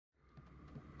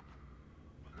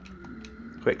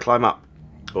Quick, climb up.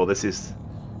 Oh, this is...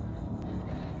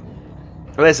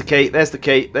 Oh, there's the key. There's the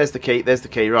key. There's the key. There's the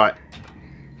key. Right.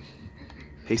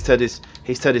 He's turned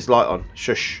his light on.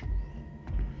 Shush.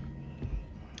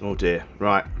 Oh dear.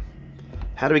 Right.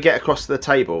 How do we get across to the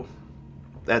table?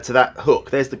 To that hook.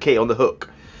 There's the key on the hook.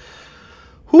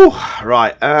 Whew.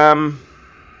 Right. I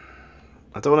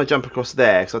don't want to jump across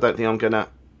there because I don't think I'm gonna.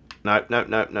 No.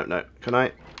 Can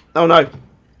I? Oh no.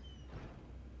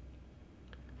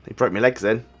 He broke my legs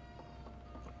then.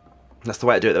 That's the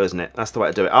way to do it though, isn't it? That's the way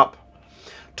to do it. Up.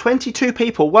 22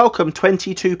 people. Welcome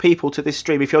 22 people to this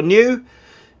stream. If you're new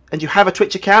and you have a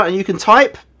Twitch account and you can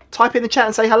type in the chat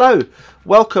and say hello.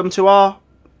 Welcome to our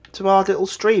little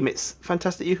stream. It's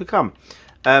fantastic you could come.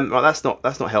 Right, that's not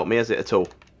helped me, has it at all?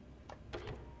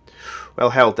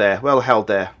 Well held there. Well held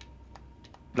there.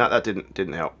 No, that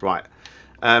didn't help. Right.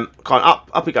 Come on,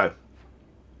 up we go.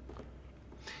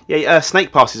 Yeah,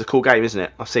 Snake Pass is a cool game, isn't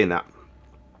it? I've seen that.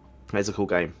 It's a cool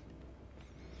game.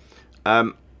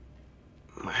 How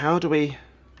do we...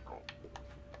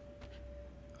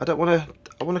 I want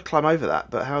to climb over that,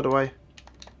 but how do I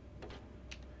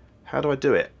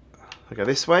do it? I go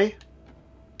this way?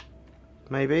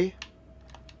 Maybe?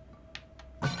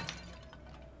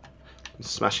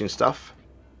 Smashing stuff.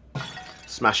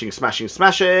 Smashing!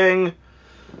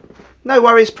 No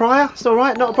worries, Prior. It's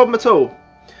alright, not a problem at all.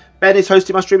 Ben is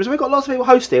hosting my streams. We've got lots of people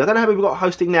hosting. I don't know how many we've got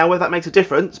hosting now, whether that makes a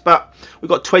difference, but we've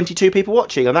got 22 people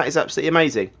watching, and that is absolutely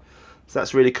amazing. So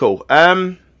that's really cool.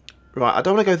 Right, I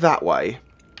don't want to go that way.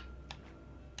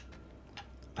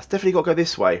 I've definitely got to go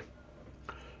this way.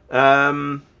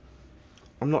 I'm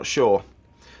not sure.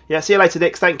 Yeah, see you later,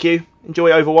 Nix. Thank you.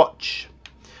 Enjoy Overwatch.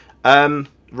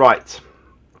 Right.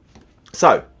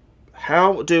 So,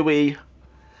 how do we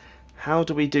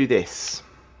do this?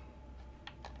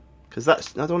 Because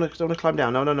that's... I don't want to climb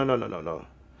down. No. I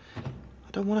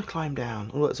don't want to climb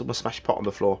down. Oh, there's almost a smashed pot on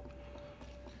the floor.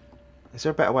 Is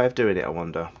there a better way of doing it, I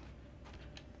wonder?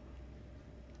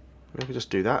 We could just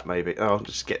do that, maybe. Oh,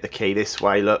 just get the key this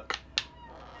way, look.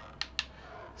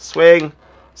 Swing.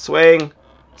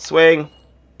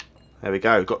 There we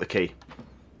go. Got the key.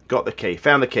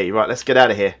 Found the key. Right, let's get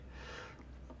out of here.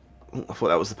 Oh, I thought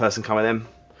that was the person coming in.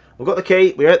 We've got the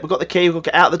key. We've got the key. We'll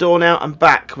get out the door now and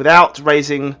back without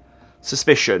raising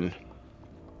suspicion.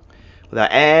 Without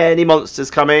any monsters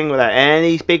coming. Without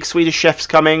any big Swedish chefs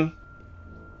coming.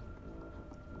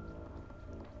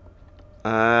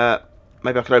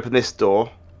 Maybe I can open this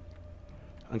door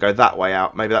and go that way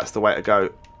out. Maybe that's the way to go.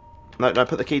 No,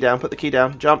 put the key down.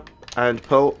 Jump and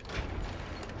pull.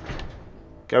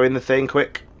 Go in the thing,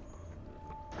 quick.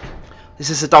 This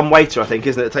is a dumb waiter, I think,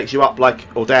 isn't it? It takes you up, like,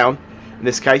 or down, in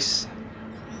this case.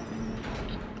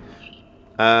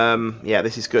 Yeah,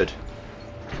 this is good.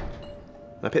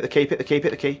 Now pick the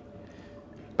key.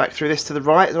 Back through this to the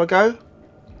right, do I go?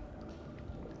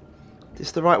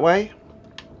 This the right way?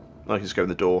 I can just go in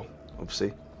the door,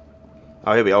 obviously.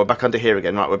 Oh, here we are. We're back under here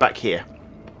again. Right, we're back here.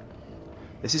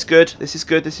 This is good.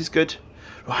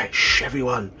 Right, shh,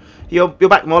 everyone. You're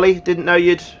back, Molly. Didn't know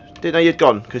you'd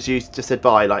gone because you just said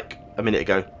bye like a minute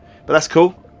ago. But that's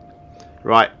cool.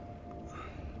 Right.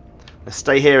 Let's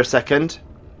stay here a second.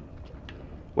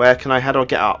 How do I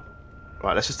get up?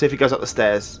 Right, let's just see if he goes up the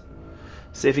stairs.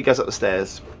 Let's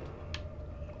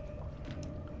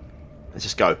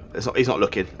just go. He's not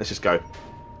looking. Let's just go.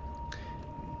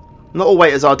 Not all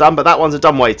waiters are dumb, but that one's a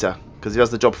dumb waiter because he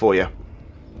does the job for you.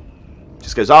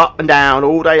 Just goes up and down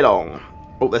all day long.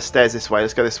 Oh, there's stairs this way.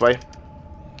 Let's go this way.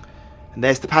 And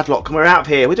there's the padlock, and we're out of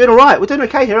here. We're doing all right. We're doing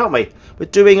okay here, aren't we? We're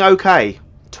doing okay.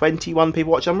 21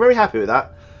 people watching. I'm very happy with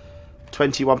that.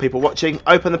 21 people watching.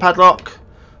 Open the padlock.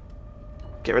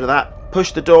 Get rid of that.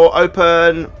 Push the door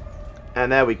open.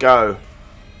 And there we go.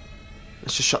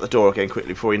 Let's just shut the door again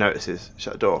quickly before he notices.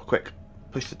 Shut the door, quick.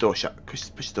 Push the door shut. Push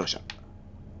the door shut.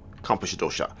 Can't push the door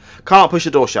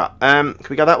shut. Can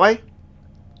we go that way?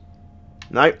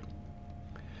 No.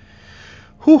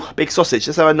 Whew, big sausage.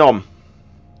 Let's have a nom.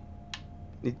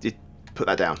 Put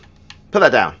that down.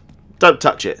 Don't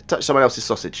touch it. Touch someone else's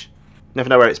sausage. Never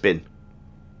know where it's been.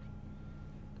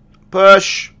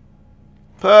 Push.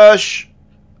 Can't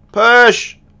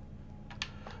push.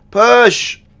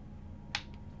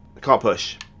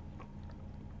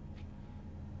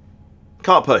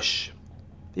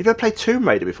 You've ever played Tomb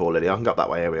Raider before, Lily? I can go up that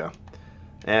way. Here we are.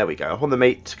 There we go. Up on the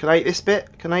meat. Can I eat this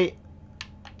bit? Can I eat?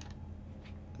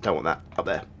 Don't want that. Up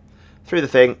there. Through the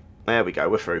thing. There we go.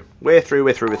 We're through. We're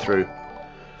through.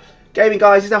 Gaming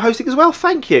Guys is now hosting as well.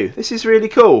 Thank you. This is really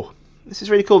cool.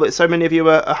 That so many of you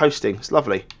are hosting. It's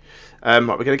lovely. Right,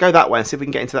 we're going to go that way and see if we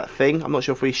can get into that thing. I'm not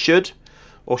sure if we should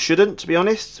or shouldn't, to be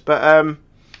honest. But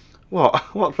What?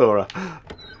 What, Flora?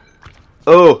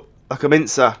 Oh, like a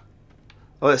mincer.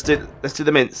 Oh, let's do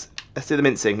the mince. Let's do the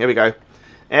mincing. Here we go.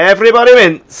 Everybody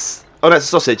mince. Oh, that's a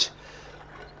sausage.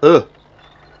 Ugh.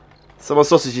 Someone's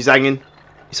sausage is hanging.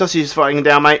 Your sausage is hanging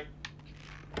down, mate.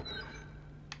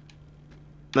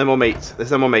 No more meat.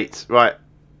 There's no more meat. Right.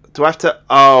 Do I have to...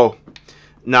 Oh.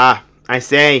 Nah. I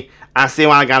see. I see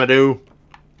what I gotta do.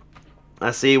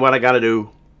 I see what I gotta do.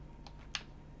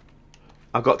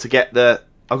 I've got to get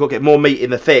more meat in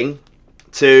the thing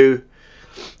to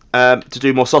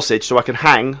do more sausage, so I can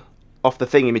hang off the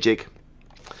thingy-majig.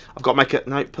 I've got to make it.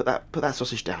 No, put that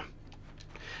sausage down.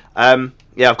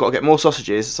 Yeah, I've got to get more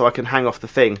sausages so I can hang off the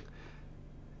thing,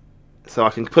 so I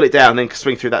can put it down and then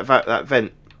swing through that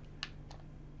vent.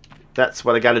 That's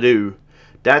what I gotta do.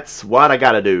 That's what I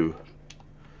gotta do.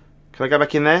 Can I go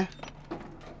back in there?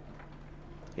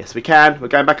 Yes, we can. We're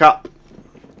going back up.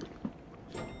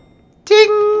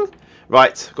 Ding!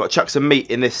 Right, got to chuck some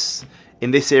meat in this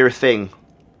era thing.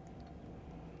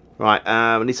 Right,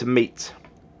 I need some meat.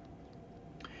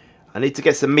 I need to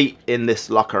get some meat in this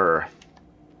locker.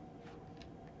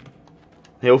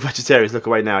 Yeah, all vegetarians look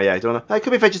away now. Yeah, do you wanna? It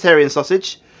could be vegetarian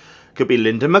sausage. Could be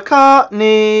Linda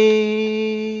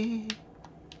McCartney.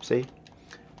 See?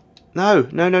 No.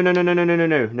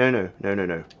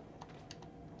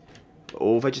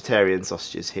 All vegetarian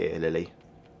sausages here, Lily.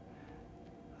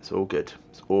 It's all good.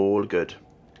 It's all good.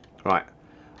 Right.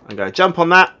 I'm going to jump on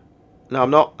that. No, I'm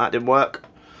not. That didn't work.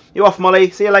 You off, Molly.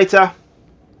 See you later.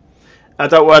 I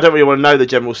don't really want to know the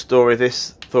general story of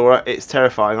this, Thora. It's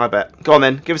terrifying, I bet. Go on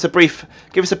then. Give us a brief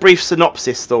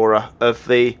synopsis, Thora, of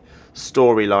the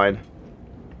storyline.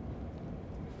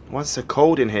 Why is it so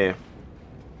cold in here?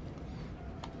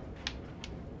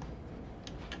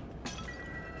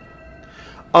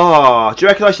 Oh, do you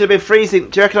reckon I should have been freezing?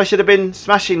 Do you reckon I should have been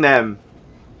smashing them?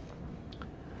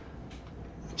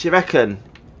 Do you reckon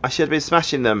I should have been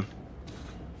smashing them?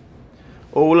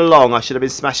 All along I should have been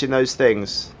smashing those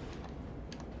things.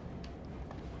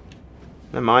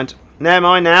 Never mind. Never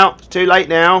mind now. It's too late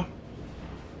now.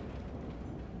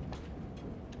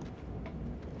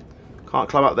 Can't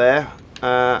climb up there.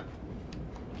 Up.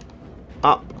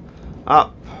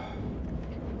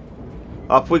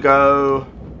 Up we go.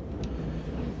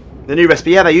 The new recipe.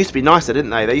 Yeah, they used to be nicer,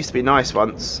 didn't they? They used to be nice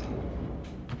once.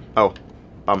 Oh.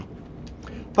 Bum.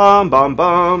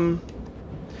 Bum.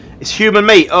 It's human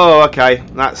meat. Oh, okay.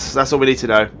 That's all we need to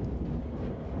know.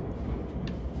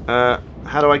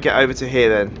 How do I get over to here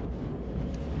then?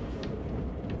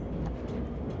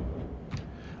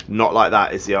 Not like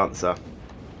that is the answer.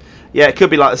 Yeah, it could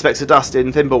be like the specks of dust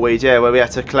in Thimbleweed, yeah, where we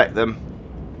had to collect them.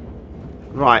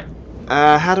 Right.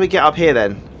 How do we get up here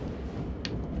then?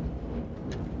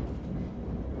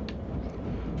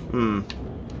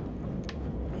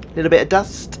 Little bit of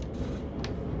dust.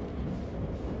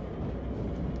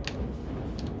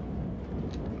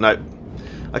 No.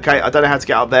 Okay, I don't know how to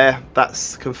get up there.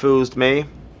 That's confused me.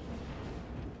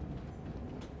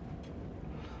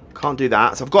 Can't do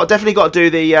that. So I've definitely got to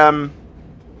do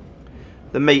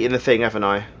the meat in the thing, haven't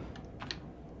I?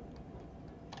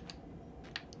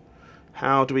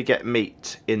 How do we get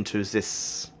meat into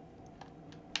this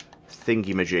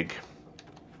thingy-majig?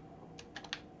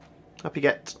 Up you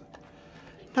get.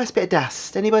 Nice bit of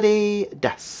dust. Anybody?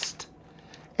 Dust.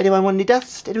 Anyone want any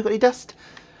dust? Anyone got any dust?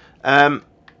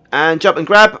 And jump and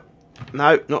grab.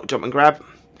 No, not jump and grab.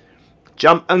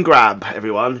 Jump and grab,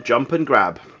 everyone. Jump and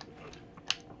grab.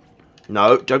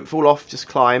 No, don't fall off. Just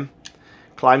climb.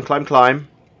 Climb. Thank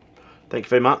you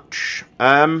very much. Do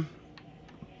you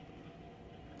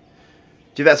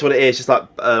think that's what it is? Just like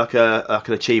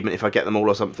an achievement if I get them all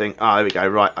or something. Ah, there we go.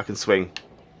 Right, I can swing.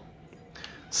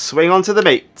 Swing onto the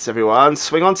meat, everyone.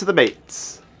 Swing onto the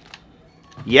meat.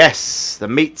 Yes, the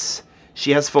meat.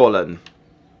 She has fallen.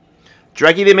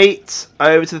 Dragging the meat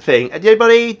over to the thing.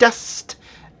 Anybody? Dust?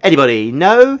 Anybody?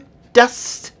 No?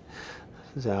 Dust?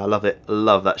 I love it.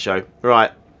 Love that show.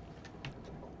 Right.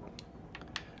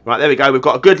 Right, there we go. We've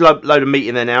got a good load of meat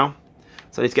in there now.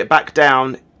 So I need to get back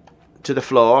down to the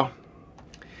floor.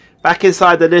 Back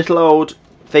inside the little old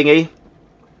thingy.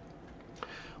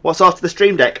 What's after the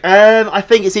Stream Deck? I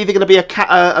think it's either going to be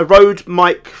a Rode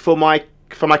mic for my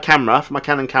camera, for my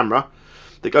Canon camera,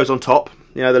 that goes on top.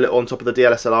 You know, the little on top of the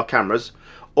DSLR cameras,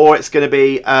 or it's going to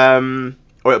be, or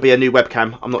it'll be a new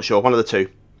webcam. I'm not sure. One of the two.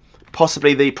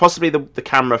 Possibly the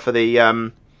camera for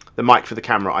the mic for the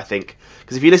camera. I think,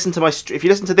 because if you listen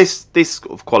to this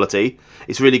quality,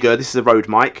 it's really good. This is a Rode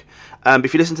mic. But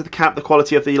if you listen to the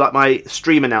quality of my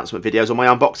stream announcement videos or my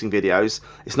unboxing videos,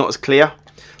 it's not as clear.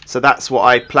 So that's what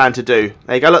I plan to do.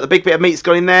 There you go. Look, the big bit of meat's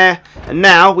gone in there, and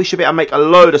now we should be able to make a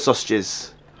load of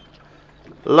sausages.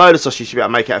 Load of sausage you should be able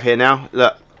to make out of here now.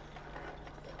 Look.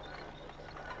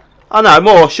 Oh no,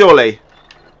 more, surely.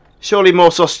 Surely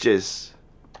more sausages.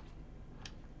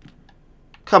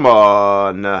 Come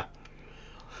on. I've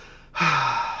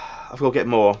got to get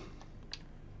more.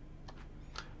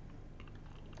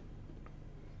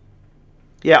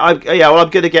 Yeah, well, I'm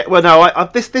gonna get. Well, no,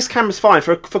 this camera's fine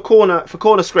for corner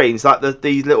screens. Like the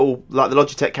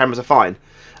Logitech cameras are fine.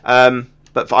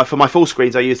 But for my full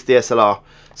screens, I use the DSLR.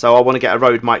 So I want to get a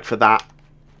Rode mic for that.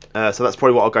 So that's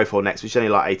probably what I'll go for next, which is only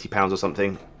like £80 or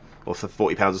something, or for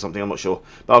 £40 or something. I'm not sure,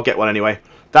 but I'll get one anyway.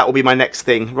 That will be my next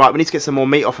thing. Right, we need to get some more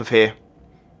meat off of here.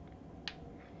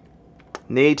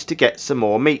 Need to get some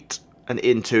more meat and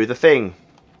into the thing.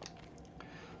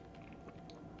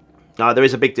 No, there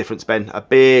is a big difference, Ben. A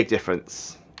big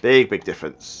difference. Big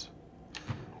difference.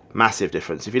 Massive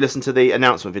difference. If you listen to the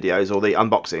announcement videos or the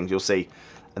unboxings, you'll see.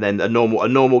 And then a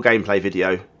normal gameplay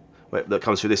video that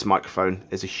comes through this microphone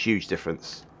is a huge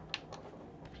difference.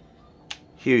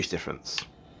 Huge difference.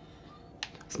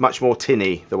 It's much more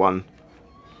tinny, the one.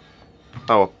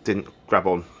 Oh, I didn't grab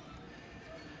on.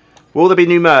 Will there be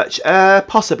new merch?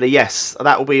 Possibly, yes.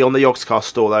 That will be on the Yogscast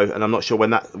store though, and I'm not sure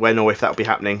when or if that will be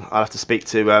happening. I'll have to speak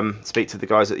to the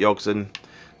guys at Yogs and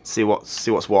see what's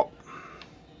what.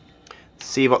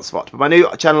 See what's what. But my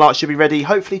new channel art should be ready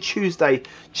hopefully Tuesday,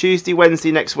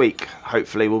 Wednesday next week.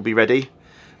 Hopefully we'll be ready.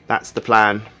 That's the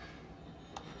plan.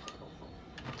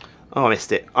 Oh, I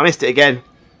missed it. I missed it again.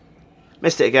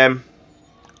 Missed it again.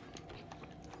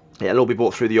 Yeah, it'll all be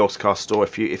bought through the Yogscast store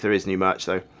if there is new merch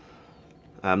though.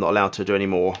 I'm not allowed to do any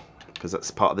more because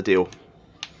that's part of the deal.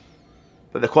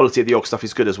 But the quality of the York stuff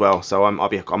is good as well, so I'm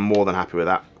more than happy with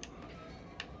that.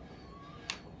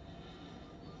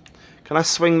 Can I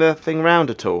swing the thing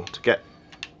round at all to get?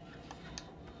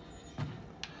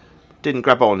 Didn't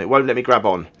grab on. It won't let me grab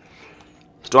on.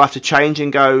 So do I have to change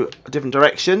and go a different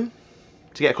direction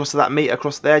to get across to that meat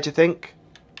across there? Do you think?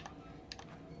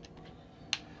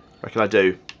 I reckon I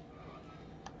do.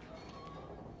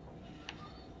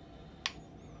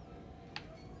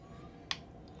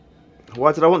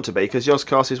 Why did I want to be? Because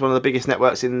Yogscast is one of the biggest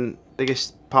networks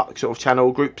biggest sort of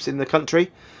channel groups in the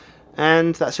country,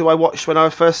 and that's who I watched when I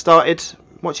first started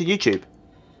watching YouTube.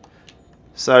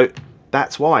 So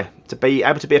that's why. To be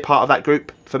able to be a part of that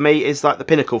group for me is like the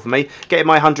pinnacle for me. Getting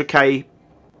my 100k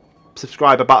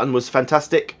subscriber button was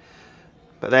fantastic,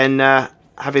 but then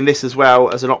having this as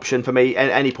well as an option for me at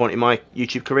any point in my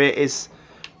YouTube career is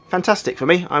fantastic for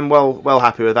me. I'm well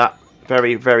happy with that.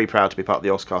 Very proud to be part of the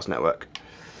Yogscast network.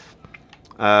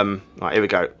 Right, here we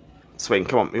go. Swing,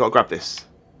 come on, we've got to grab this.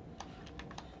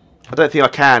 I don't think I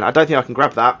can. I don't think I can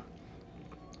grab that.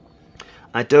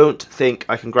 I don't think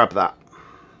I can grab that.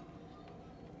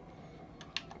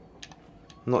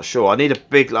 I'm not sure. I need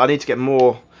to get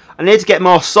more. I need to get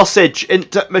more sausage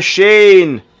into the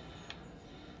machine.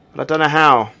 But I don't know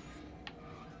how.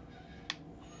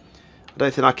 I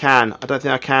don't think I can. I don't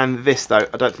think I can this though.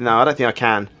 I don't think I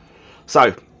can.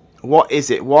 So, what is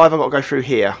it? Why have I got to go through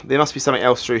here? There must be something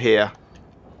else through here.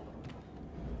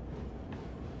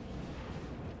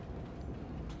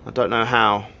 I don't know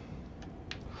how.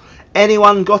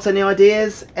 Anyone got any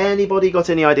ideas? Anybody got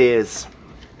any ideas?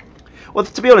 Well,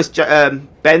 to be honest,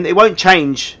 Ben, it won't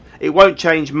change. It won't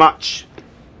change much.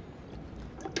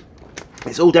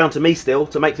 It's all down to me still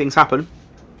to make things happen.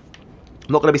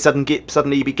 I'm not going to be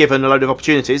suddenly be given a load of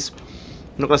opportunities.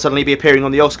 I'm not going to suddenly be appearing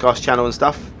on the Yogscast channel and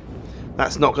stuff.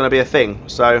 That's not going to be a thing,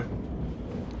 so...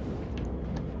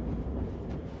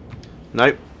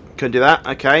 Nope, couldn't do that.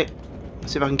 Okay,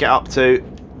 let's see if I can get up to...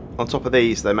 on top of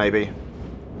these, though, maybe.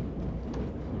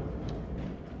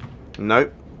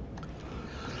 Nope.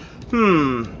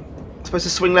 Supposed to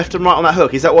swing left and right on that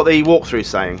hook. Is that what the walkthrough's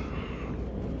saying?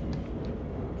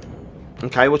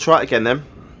 Okay, we'll try it again, then.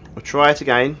 We'll try it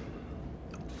again.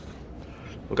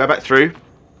 We'll go back through.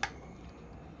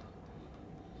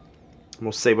 And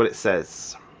we'll see what it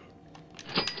says.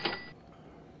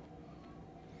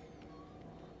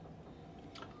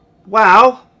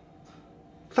 Wow!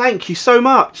 Thank you so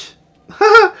much.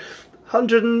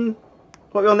 100 and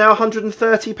what are we on now?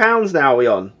 £130 now are we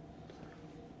on?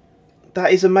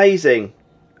 That is amazing.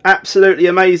 Absolutely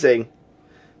amazing.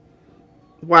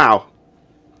 Wow.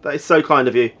 That is so kind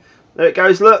of you. There it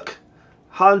goes, look.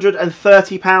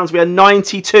 £130. We are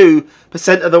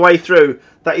 92% of the way through.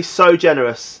 That is so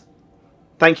generous.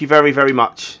 Thank you very, very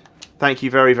much. Thank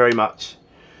you very, very much.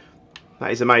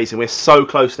 That is amazing. We're so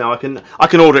close now. I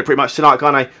can order it pretty much tonight,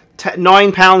 can't I?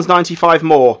 £9.95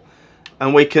 more,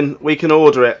 and we can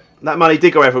order it. That money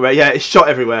did go everywhere. Yeah, it's shot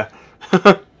everywhere.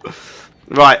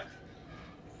 Right.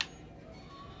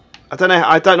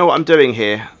 I don't know what I'm doing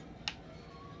here.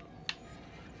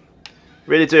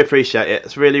 Really do appreciate it.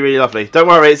 It's really, really lovely. Don't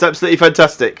worry, it's absolutely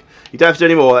fantastic. You don't have to do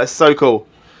any more. That's so cool.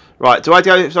 Right, do I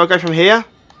go from here?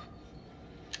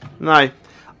 No.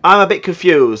 I'm a bit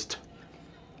confused.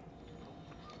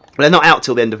 They're not out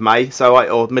till the end of May,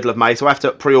 or middle of May, so I have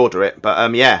to pre-order it.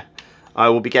 But yeah, I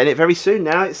will be getting it very soon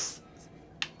now. It's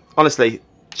honestly,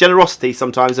 generosity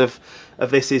sometimes of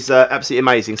this is absolutely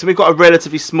amazing. So we've got a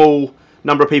relatively small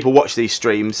number of people watch these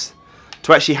streams.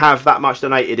 To actually have that much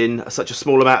donated in such a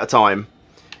small amount of time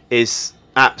is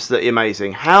absolutely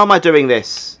amazing. How am I doing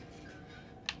this?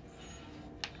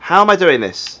 How am I doing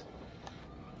this?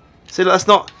 See, look, that's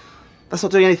not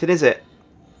doing anything, is it?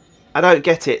 I don't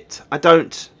get it. I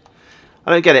don't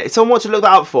get it. If someone wants to look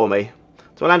that up for me.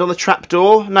 Do I land on the trap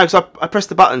door? No, because I press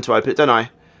the button to open it, don't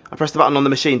I? I press the button on the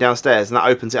machine downstairs and that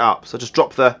opens it up. So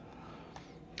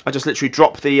I just literally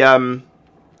drop the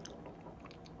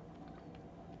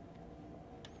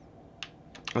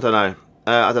I don't know.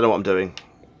 I don't know what I'm doing.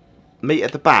 Meet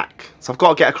at the back. So I've got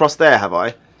to get across there, have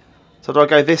I? So do I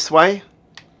go this way?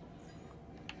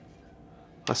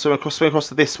 I swim across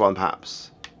to this one,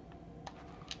 perhaps.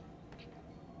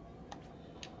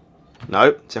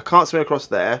 No. See, I can't swim across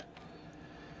there.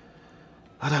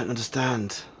 I don't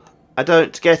understand. I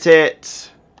don't get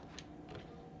it.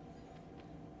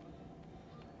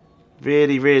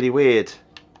 Really, really weird.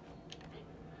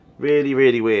 Really,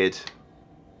 really weird.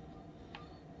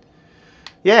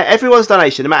 Yeah, everyone's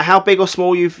donation, no matter how big or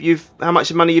small how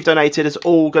much money you've donated, is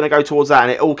all going to go towards that,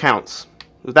 and it all counts.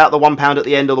 Without the £1 at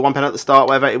the end or the £1 at the start,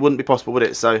 whatever, it wouldn't be possible, would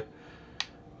it? So,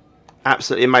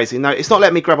 absolutely amazing. No, it's not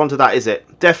letting me grab onto that, is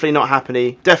it? Definitely not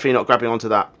happening. Definitely not grabbing onto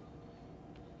that.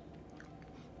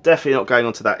 Definitely not going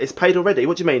onto that. It's paid already.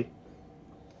 What do you mean?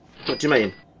 What do you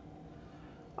mean?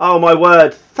 Oh my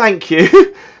word! Thank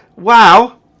you.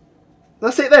 Wow.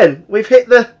 That's it then. We've hit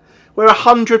the. We're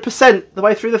 100% the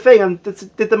way through the thing. And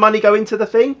did the money go into the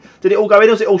thing? Did it all go in,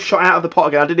 or was it all shot out of the pot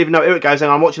again? I didn't even know. Here it goes. Hang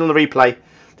on, I'm watching on the replay.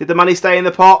 Did the money stay in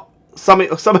the pot? Some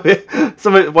of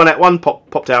it, one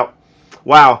popped out.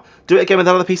 Wow. Do it again with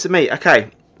another piece of meat.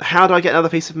 Okay. How do I get another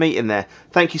piece of meat in there?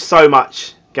 Thank you so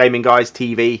much, Gaming Guys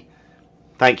TV.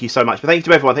 Thank you so much. But thank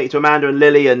you to everyone. Thank you to Amanda and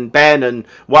Lily and Ben and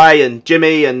Way and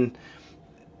Jimmy and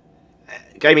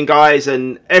Gaming Guys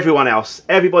and everyone else.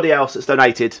 Everybody else that's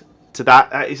donated to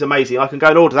that. That is amazing. I can go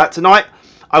and order that tonight.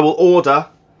 I will order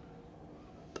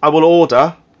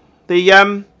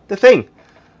the thing.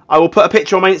 I will put a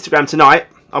picture on my Instagram tonight.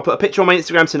 I'll put a picture on my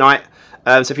Instagram tonight.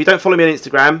 So if you don't follow me on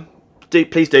Instagram,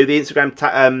 please do. The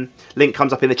Instagram link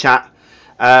comes up in the chat.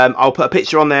 I'll put a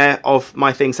picture on there of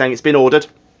my thing saying it's been ordered.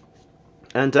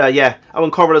 And yeah. Oh,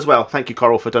 and Coral as well. Thank you,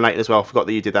 Coral, for donating as well. Forgot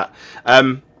that you did that.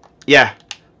 Yeah.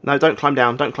 No, don't climb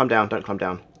down. Don't climb down. Don't climb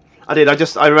down. I did.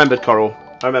 I remembered Coral.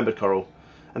 I remembered Coral.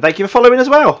 And thank you for following as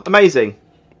well. Amazing.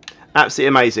 Absolutely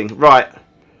amazing. Right.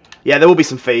 Yeah, there will be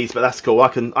some fees, but that's cool. I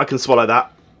can swallow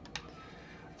that.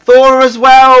 Thora as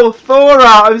well. Thora,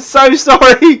 I'm so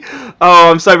sorry.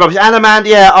 Oh, I'm so rubbish. And Amanda,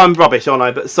 yeah, I'm rubbish, aren't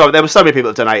I? But sorry, there were so many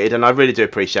people that donated, and I really do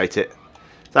appreciate it.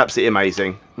 It's absolutely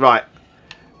amazing. Right.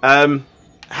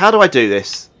 How do I do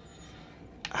this?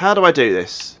 How do I do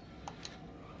this?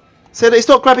 So it's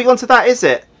not grabbing onto that, is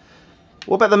it?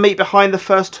 What about the meat behind the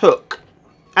first hook?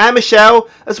 And Michelle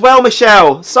as well,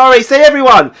 Michelle. Sorry, see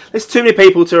everyone. There's too many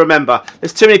people to remember.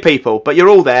 There's too many people, but you're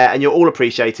all there and you're all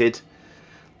appreciated.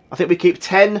 I think we keep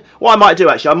 10. What I might do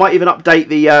actually, I might even update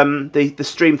the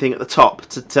stream thing at the top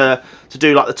to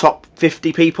do like the top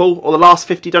 50 people or the last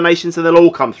 50 donations, and they'll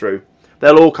all come through.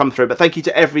 They'll all come through. But thank you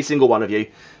to every single one of you.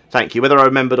 Thank you. Whether I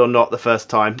remembered or not the first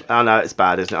time, I know it's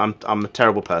bad, isn't it? I'm a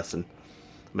terrible person.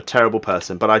 I'm a terrible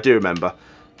person, but I do remember.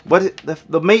 What is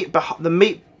the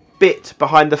meat bit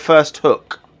behind the first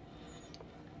hook?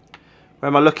 Where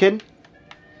am I looking?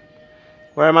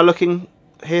 Where am I looking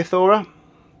here, Thora?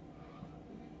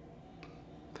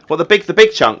 Well, the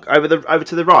big chunk over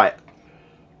to the right.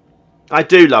 I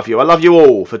do love you. I love you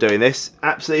all for doing this.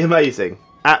 Absolutely amazing.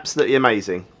 Absolutely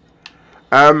amazing.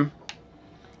 Right.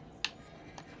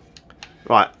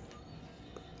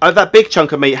 Oh, that big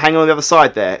chunk of meat hanging on the other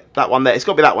side there. That one there. It's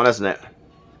got to be that one, hasn't it?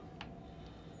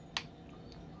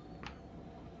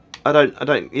 I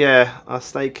don't, yeah. Our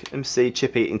steak MC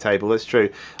chip eating table. That's true.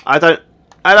 I don't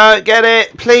get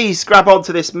it. Please grab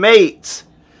onto this meat.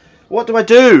 What do I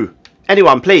do?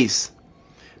 Anyone, please.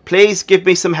 Please give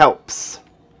me some helps.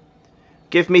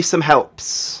 Give me some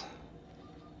helps.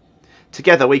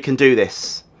 Together we can do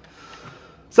this.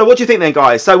 So what do you think then,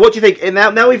 guys? So what do you think?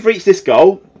 Now we've reached this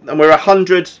goal, and we're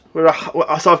 100. So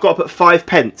I've got to put 5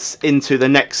 pence into the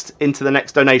next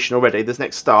donation already. This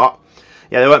next start.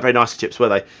 Yeah, they weren't very nice chips, were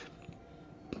they?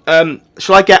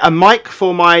 Shall I get a mic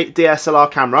for my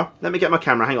DSLR camera? Let me get my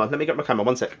camera. Hang on. Let me get my camera.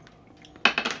 One sec.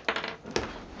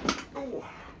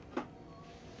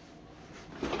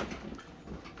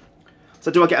 So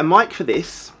do I get a mic for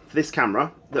this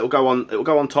camera that will go on? It will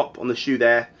go on top on the shoe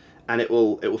there, and it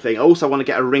will thing. I also want to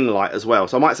get a ring light as well.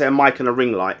 So I might say a mic and a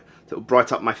ring light that will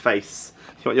bright up my face.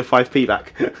 You want your 5p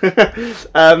back?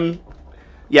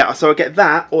 Yeah. So I get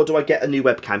that, or do I get a new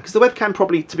webcam? Because the webcam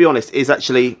probably, to be honest, is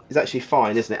actually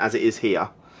fine, isn't it? As it is here,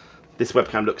 this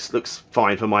webcam looks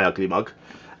fine for my ugly mug.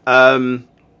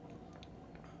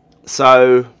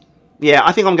 So yeah,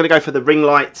 I think I'm going to go for the ring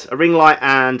light, a ring light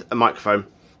and a microphone.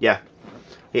 Yeah.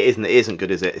 It isn't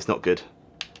good, is it? It's not good.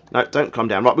 No, don't calm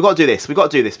down. Right, we've got to do this. We've got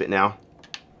to do this bit now.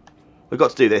 We've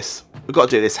got to do this. We've got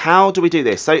to do this. How do we do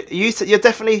this? So you're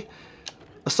definitely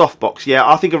a softbox. Yeah,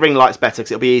 I think a ring light's better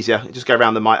because it'll be easier. You just go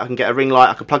around the mic. I can get a ring light.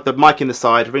 I can plug the mic in the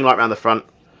side, ring light around the front.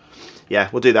 Yeah,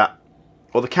 we'll do that.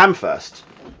 Or the cam first.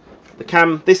 The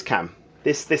cam, this cam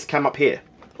up here,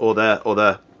 or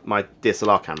my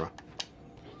DSLR camera.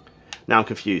 Now I'm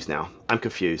confused. I'm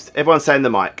confused. Everyone's saying the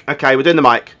mic. Okay, we're doing the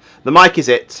mic. The mic is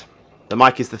it. The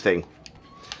mic is the thing.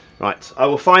 Right. I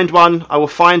will find one. I will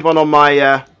find one on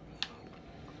my.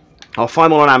 I'll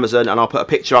find one on Amazon, and I'll put a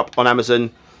picture up on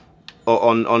Amazon or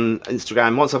on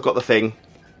Instagram. Once I've got the thing.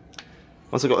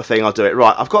 Once I've got the thing, I'll do it.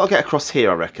 Right. I've got to get across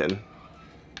here, I reckon.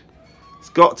 It's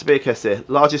got to be across here.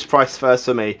 Largest price first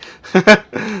for me.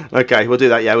 Okay, we'll do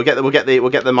that. Yeah, we'll get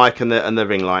the mic and the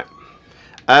ring light.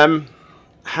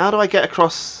 How do I get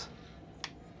across?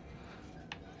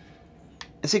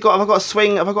 Has it got? Have I got a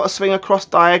swing? Have I got a swing across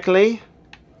diagonally?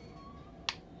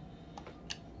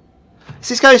 Is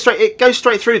this going straight? It goes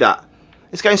straight through that.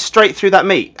 It's going straight through that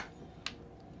meat.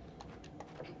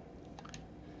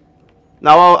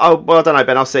 No, well, I don't know,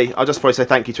 Ben. I'll see. I'll just probably say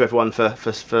thank you to everyone for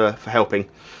helping.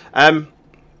 I'm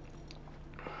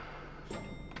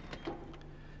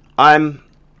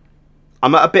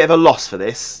at a bit of a loss for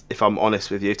this, if I'm honest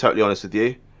with you. Totally honest with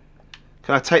you.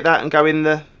 Can I take that and go in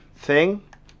the thing?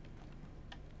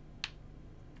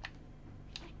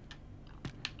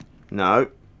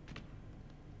 No.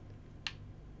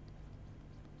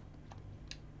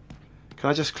 Can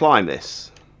I just climb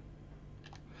this?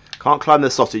 Can't climb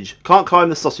the sausage. Can't climb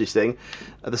the sausage thing.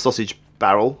 The sausage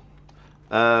barrel.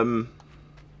 Can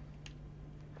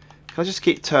I just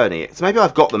keep turning it? So maybe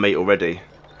I've got the meat already.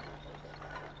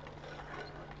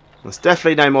 There's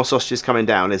definitely no more sausages coming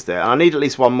down, is there? And I need at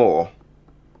least one more.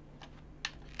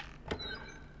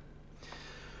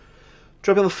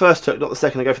 Drop on the first hook, not the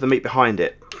second, and go for the meat behind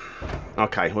it.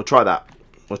 Okay, we'll try that.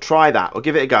 We'll try that. We'll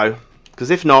give it a go.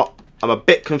 Because if not, I'm a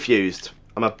bit confused.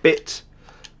 I'm a bit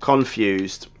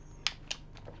confused.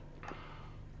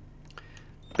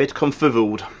 Bit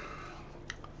confuzzled.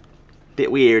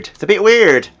 Bit weird. It's a bit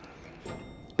weird.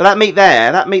 But that meat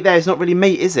there is not really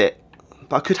meat, is it?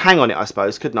 But I could hang on it, I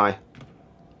suppose, couldn't I?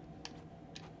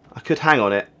 I could hang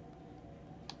on it.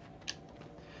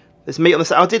 There's meat on the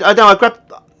side. I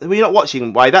grabbed. Were you not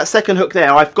watching, Way? That second hook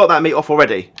there, I've got that meat off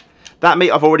already. That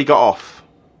meat I've already got off.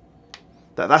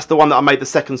 That's the one that I made the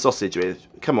second sausage with.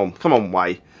 Come on,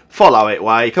 Way. Follow it,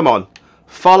 Way. Come on.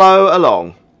 Follow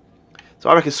along. So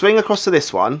I reckon swing across to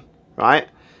this one, right?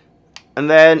 And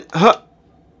then,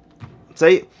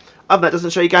 see? Other than that doesn't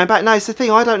show you going back. No, it's the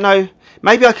thing, I don't know.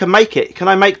 Maybe I can make it. Can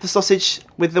I make the sausage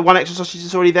with the one extra sausage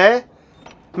that's already there?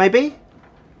 Maybe?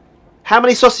 How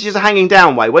many sausages are hanging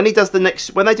down, Way? When he does the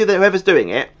next, when they do that, whoever's doing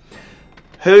it,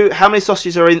 how many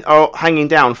sausages are hanging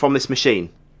down from this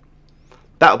machine?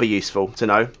 That'll be useful to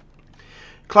know.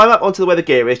 Climb up onto where the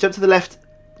gear is. Jump to the left.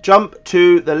 Jump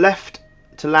to the left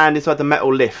to land inside the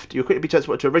metal lift. You'll quickly be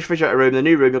transported to a refrigerator room. In the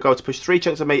new room, you'll go to push 3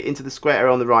 chunks of meat into the square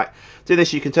area on the right. Doing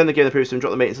this, you can turn the gear in the previous room and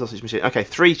drop the meat into the sausage machine. Okay,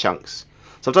 3 chunks.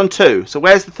 So I've done 2. So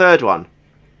where's the third one?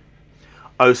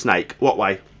 Oh, Snake. What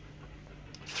way?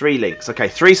 3 links. Okay,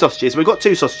 3 sausages. We've got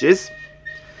 2 sausages.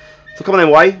 So come on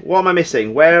then, Way. What am I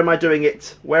missing? Where am I doing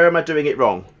it? Where am I doing it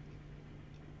wrong?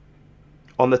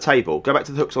 On the table. Go back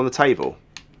to the hooks on the table.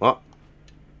 What?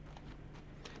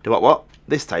 Do what?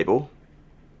 This table?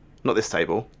 Not this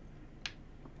table.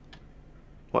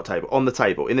 What table? On the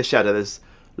table. In the shadow,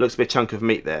 looks to be a chunk of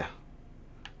meat there.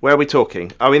 Where are we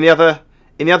talking? Oh, in the other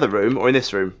room or in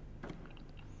this room?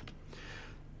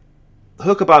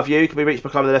 Hook above you can be reached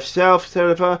by climbing the left shelf.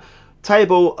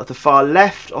 Table at the far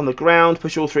left on the ground.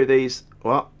 Push all 3 of these.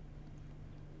 What?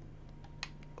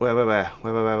 Where?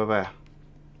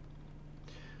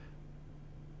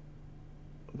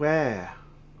 Where?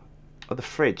 Oh, the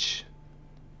fridge.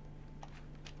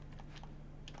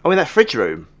 Oh, in that fridge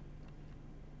room.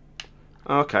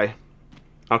 Okay.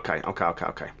 Okay.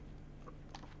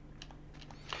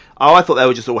 Oh, I thought they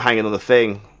were just all hanging on the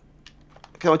thing.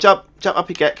 Come on, jump up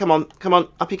you get. Come on,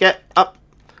 up you get. Up.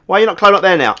 Why are you not climbing up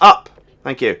there now? Up.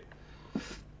 Thank you.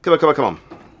 Come on.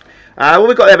 Well,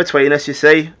 we got there between us. You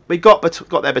see, we got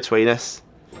there between us.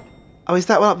 Oh, is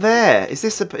that one up there? Is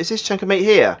this chunk of meat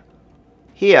here?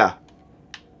 Here.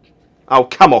 Oh,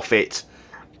 come off it.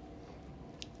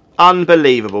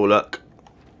 Unbelievable. Look,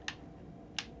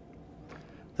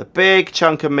 the big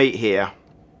chunk of meat here.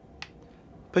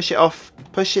 Push it off.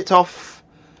 Push it off.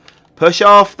 Push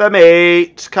off the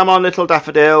meat. Come on, little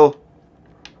daffodil.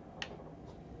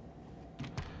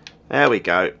 There we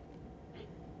go.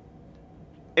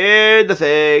 In the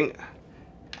thing.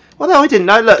 Well, no, I didn't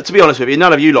know. Look, to be honest with you,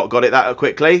 none of you lot got it that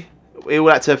quickly. We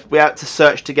had to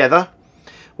search together.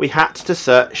 We had to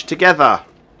search together.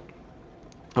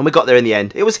 And we got there in the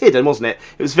end. It was hidden, wasn't it?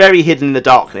 It was very hidden in the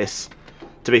darkness,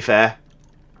 to be fair.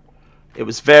 It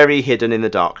was very hidden in the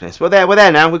darkness. We're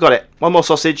there now. We got it. One more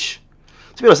sausage.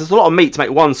 To be honest, there's a lot of meat to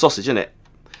make one sausage, isn't it?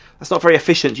 That's not very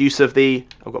efficient use of the...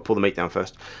 I've got to pull the meat down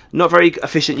first. Not very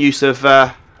efficient use of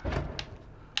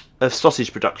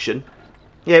sausage production.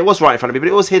 Yeah, it was right in front of me, but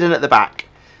it was hidden at the back.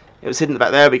 It was hidden at the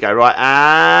back. There we go. Right,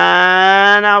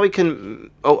 and now we can...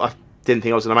 Oh, I didn't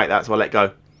think I was going to make that, so I let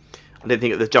go. I didn't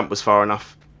think that the jump was far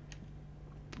enough.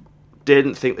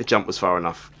 Didn't think the jump was far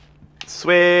enough.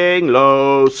 Swing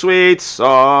low, sweet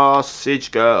sausage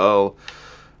girl.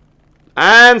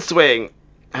 And swing.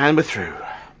 And we're through.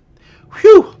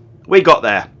 Whew. We got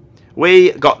there.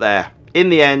 We got there. In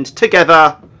the end,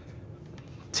 together,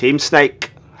 Team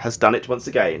Snake has done it once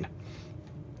again.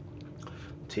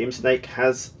 Team Snake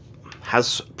has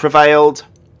prevailed.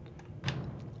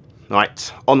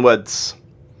 Right, onwards.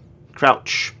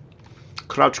 Crouch.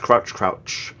 Crouch, crouch,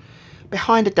 crouch.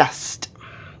 Behind a dust.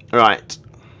 Right.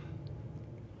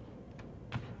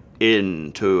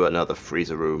 Into another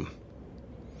freezer room.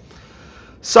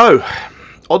 So,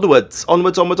 onwards,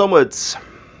 onwards, onwards, onwards.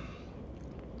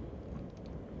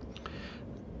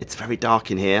 It's very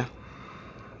dark in here.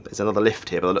 There's another lift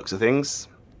here by the looks of things.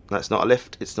 No, it's not a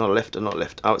lift. It's not a lift. Not a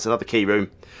lift. Oh, it's another key room.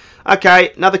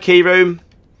 Okay, another key room.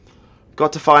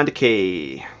 Got to find a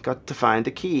key. Got to find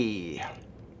a key.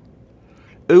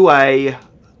 Ooh,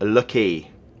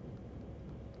 lucky.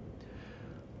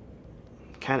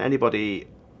 Can anybody...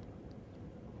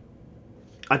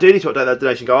 I do need to update that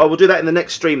donation goal. I will do that in the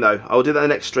next stream, though. I will do that in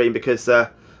the next stream because, like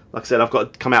I said, I've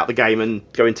got to come out of the game and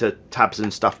go into tabs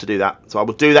and stuff to do that. So I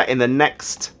will do that in the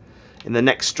next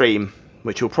stream,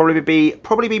 which will probably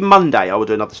be Monday. I will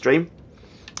do another stream.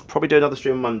 Probably do another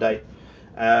stream on Monday.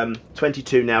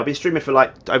 22 now. I've been streaming for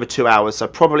like over 2 hours, so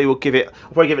I'll probably give it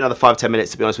another 5-10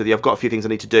 minutes, to be honest with you. I've got a few things I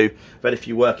need to do. I've had a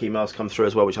few work emails come through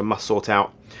as well, which I must sort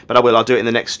out. But I'll do it in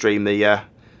the next stream. The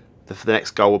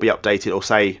next goal will be updated, or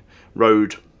say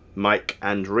road, mic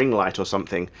and ring light or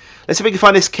something. Let's see if we can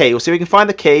find this key. We'll see if we can find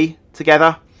the key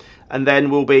together, and then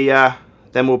we'll be done.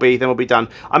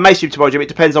 I may stream tomorrow, Jim. It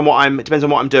depends on what I'm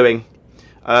doing.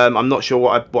 I'm not sure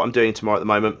what I'm doing tomorrow at the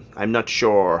moment. I'm not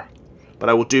sure, but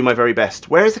I will do my very best.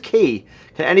 Where is the key?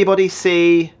 Can anybody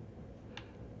see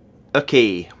a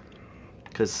key?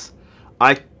 Because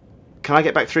can I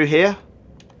get back through here?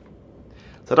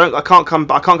 So I can't come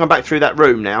back through that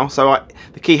room now. So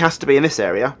the key has to be in this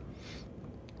area.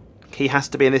 Key has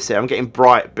to be in this area. I'm getting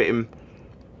bright, but you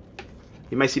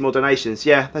may see more donations.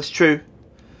 Yeah, that's true.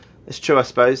 That's true, I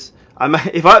suppose.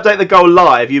 If I update the goal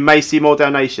live, you may see more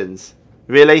donations.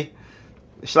 Really?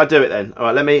 Shall I do it then? All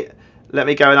right, let me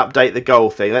go and update the goal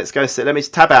thing. Let's go. Let me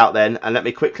tab out then, and let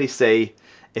me quickly see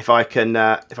if I can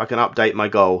update my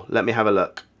goal. Let me have a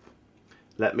look.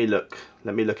 Let me look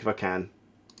if I can.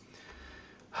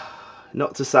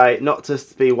 Not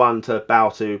to be one to bow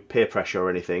to peer pressure or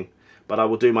anything, but I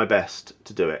will do my best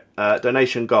to do it.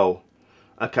 Donation goal.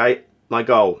 Okay, my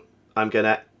goal. I'm going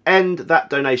to end that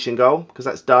donation goal because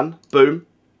that's done. Boom.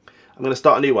 I'm going to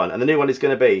start a new one, and the new one is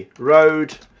going to be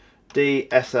Rode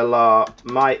DSLR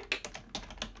mic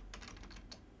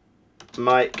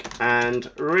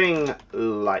and ring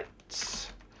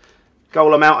lights.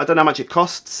 Goal amount. I don't know how much it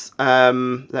costs.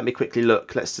 Let me quickly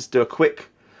look. Let's just do a quick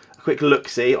look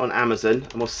see on Amazon,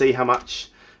 and we'll see how much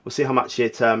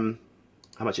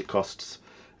it costs.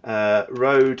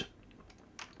 Rode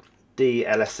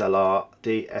DSLR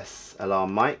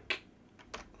mic.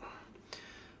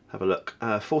 Have a look.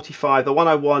 45. The one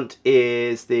I want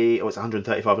is the... Oh, it's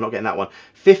 135. I'm not getting that one.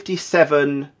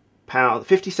 £57.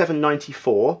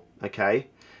 £57.94. Okay.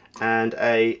 And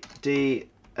a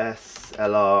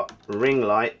DSLR ring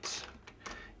light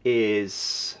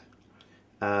is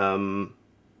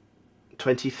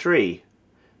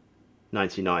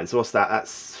 £23.99. So what's that?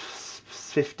 That's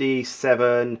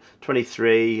 57,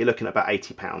 23. You're looking at about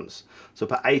 £80. So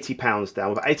we'll put £80 down.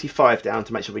 We'll put 85 down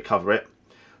to make sure we cover it.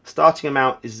 Starting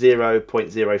amount is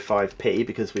 0.05p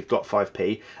because we've got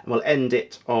 5p, and we'll end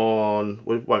it on.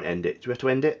 We won't end it. Do we have to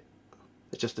end it?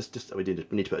 It's just we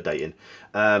need to put a date in.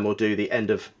 We'll do the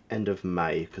end of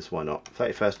May because why not?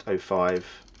 31st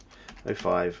 05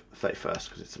 31st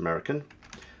because it's American.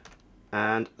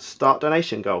 And start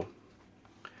donation goal.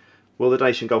 Will the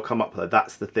donation goal come up though?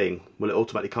 That's the thing. Will it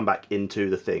automatically come back into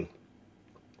the thing?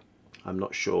 I'm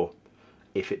not sure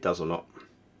if it does or not.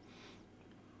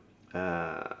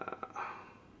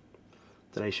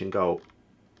 Donation goal.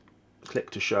 Click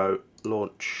to show.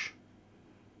 Launch.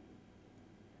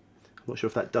 I'm not sure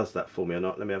if that does that for me or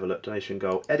not. Let me have a look. Donation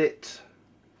goal. Edit.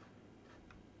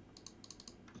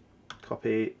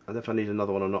 Copy. I don't know if I need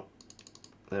another one or not.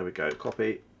 There we go.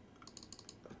 Copy.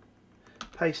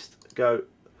 Paste. Go.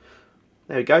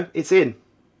 There we go. It's in.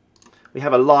 We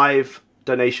have a live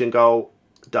donation goal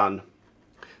done.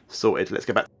 Sorted. Let's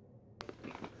get back.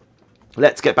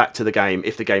 Let's get back to the game.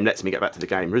 If the game lets me get back to the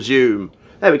game. Resume.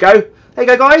 There we go. There you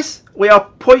go, guys. We are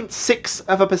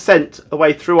 0.6%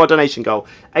 away through our donation goal.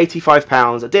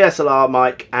 £85, a DSLR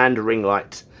mic, and a ring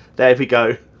light. There we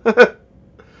go.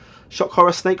 Shock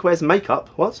horror snake wears makeup.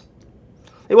 What?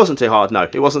 It wasn't too hard. No,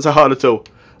 it wasn't so hard at all.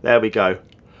 There we go.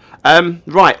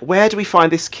 Right, where do we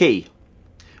find this key?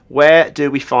 Where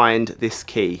do we find this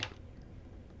key?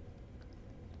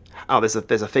 Oh, there's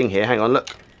a thing here. Hang on,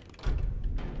 look.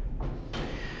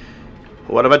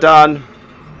 What have I done?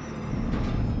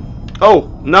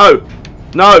 Oh, no.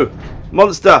 No.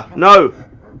 Monster. No.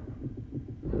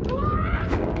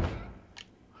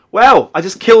 Well, I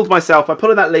just killed myself. By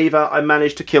pulling that lever, I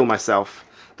managed to kill myself.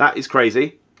 That is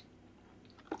crazy.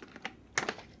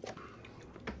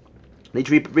 Need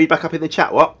to read back up in the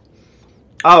chat, what?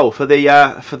 Oh, for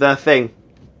the thing.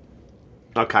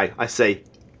 Okay, I see.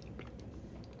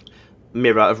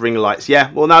 Mirror of ring lights.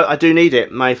 Yeah, well, no, I do need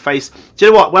it. My face. Do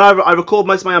you know what? When I record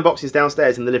most of my unboxings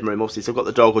downstairs in the living room, obviously, so I've got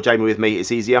the dog or Jamie with me,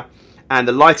 it's easier. And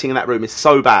the lighting in that room is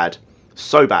so bad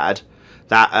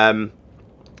that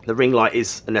the ring light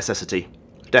is a necessity,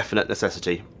 definite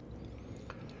necessity.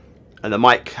 And the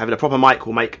mic, having a proper mic,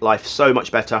 will make life so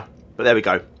much better. But there we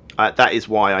go. That is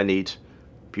why I need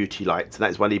beauty lights, and that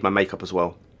is why I need my makeup as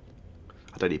well.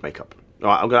 I don't need makeup. All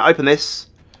right, I'm going to open this,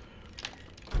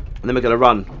 and then we're going to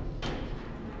run.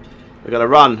 We're going to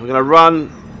run. We're going to run.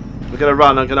 We're going to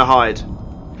run. I'm going to hide.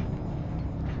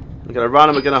 We're going to run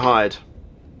and we're going to hide.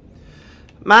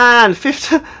 Man,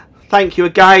 50. Thank you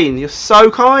again. You're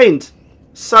so kind.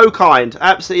 So kind.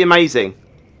 Absolutely amazing.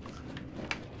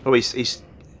 Oh, he's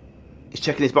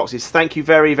checking his boxes. Thank you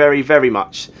very, very, very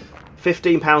much.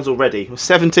 £15 already. We're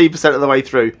 17% of the way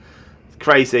through.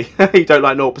 Crazy. You don't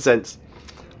like 0%.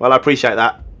 Well, I appreciate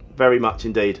that very much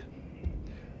indeed.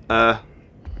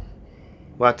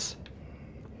 What?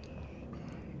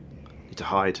 Need to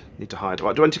hide. Need to hide.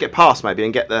 Right, do I want to get past maybe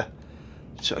and get the...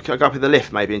 Can I go up in the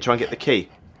lift maybe and try and get the key?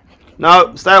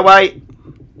 No, stay away.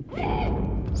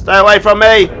 Stay away from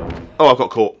me. Oh, I got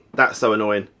caught. That's so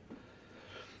annoying.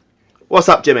 What's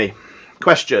up, Jimmy?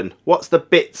 Question. What's the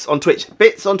bits on Twitch?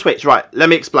 Bits on Twitch. Right, let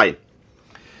me explain.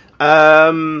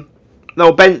 No,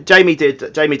 Jamie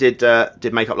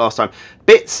did makeup last time.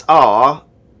 Bits are,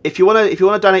 if you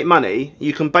wanna donate money,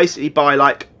 you can basically buy,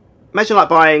 like, imagine like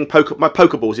buying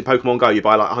Pokeballs in Pokemon Go. You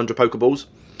buy like 100 Pokeballs.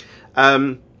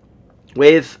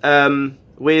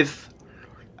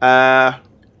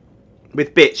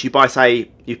 With bits, you buy,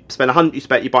 say, you buy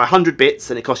 100 bits,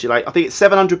 and it costs you, like, I think it's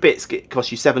 700 bits. It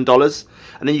costs you $7,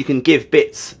 and then you can give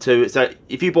bits to. So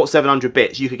if you bought 700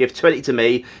 bits, you could give 20 to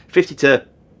me, 50 to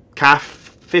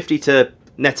Calf, 50 to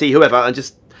Nettie, whoever, and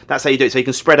just that's how you do it. So you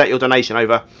can spread out your donation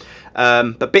over.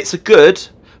 But bits are good,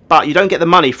 but you don't get the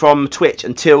money from Twitch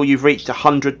until you've reached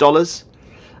 $100,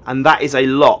 and that is a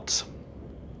lot.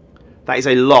 That is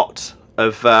a lot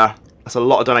of. That's a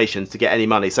lot of donations to get any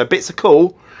money. So bits are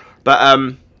cool, but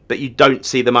you don't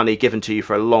see the money given to you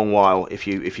for a long while if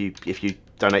you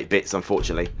donate bits.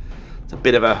 Unfortunately, it's a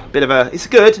bit of a. It's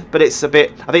good, but it's a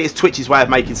bit. I think it's Twitch's way of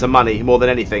making some money more than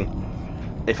anything.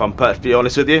 If I'm perfectly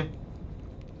honest with you,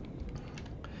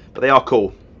 but they are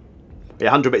cool. Yeah,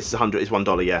 100 bits is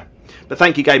 $1 yeah. But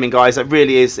thank you, gaming guys. It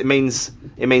really is. It means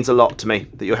a lot to me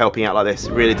that you're helping out like this.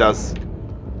 It really does.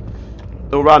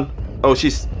 Oh, run! Oh,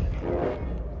 she's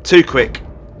too quick.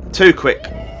 Too quick.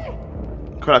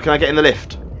 Can I get in the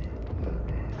lift?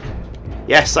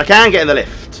 Yes, I can get in the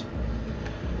lift.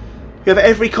 You have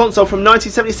every console from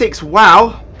 1976.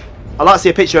 Wow! I'd like to see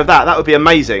a picture of that. That would be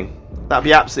amazing. That would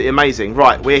be absolutely amazing.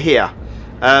 Right, we're here.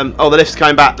 Oh, the lift's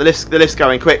coming back. The lift's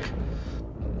going quick.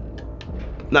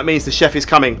 That means the chef is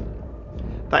coming.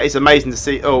 That is amazing to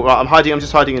see. Oh, right, I'm hiding. I'm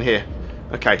just hiding in here.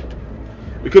 Okay.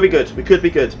 We could be good. We could be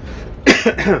good.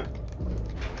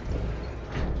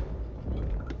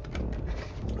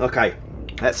 Okay.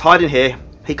 Let's hide in here.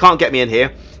 He can't get me in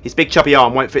here. His big chubby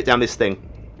arm won't fit down this thing.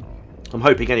 I'm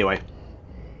hoping anyway.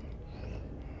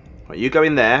 Right, you go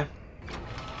in there.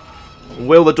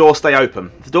 Will the door stay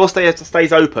open? If the door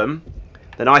stays open,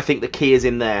 then I think the key is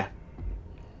in there.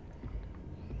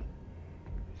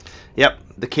 Yep,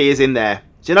 the key is in there.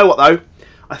 Do you know what though?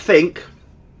 I think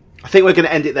we're going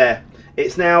to end it there.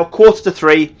 It's now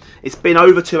 2:45. It's been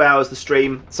over 2 hours the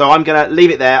stream, so I'm going to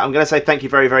leave it there. I'm going to say thank you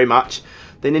very, very much.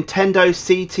 The Nintendo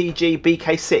CTG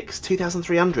BK6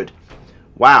 2300.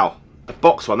 Wow. A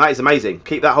box one. That is amazing.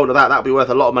 Keep that hold of that. That'll be worth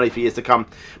a lot of money for years to come.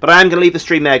 But I am going to leave the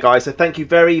stream there, guys. So thank you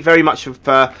very, very much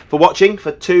for watching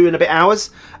for 2 and a bit hours.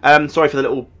 Sorry for the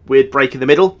little weird break in the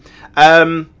middle.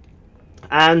 And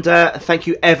thank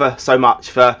you ever so much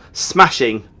for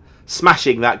smashing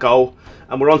that goal.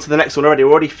 And we're on to the next one already.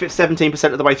 We're already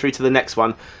 17% of the way through to the next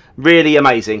one. Really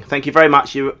amazing. Thank you very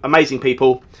much, you amazing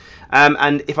people.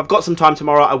 And if I've got some time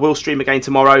tomorrow, I will stream again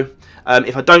tomorrow.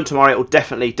 If I don't tomorrow, it will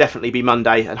definitely be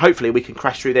Monday. And hopefully we can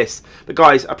crash through this. But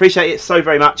guys, I appreciate it so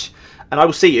very much. And I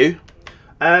will see you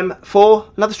for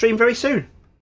another stream very soon.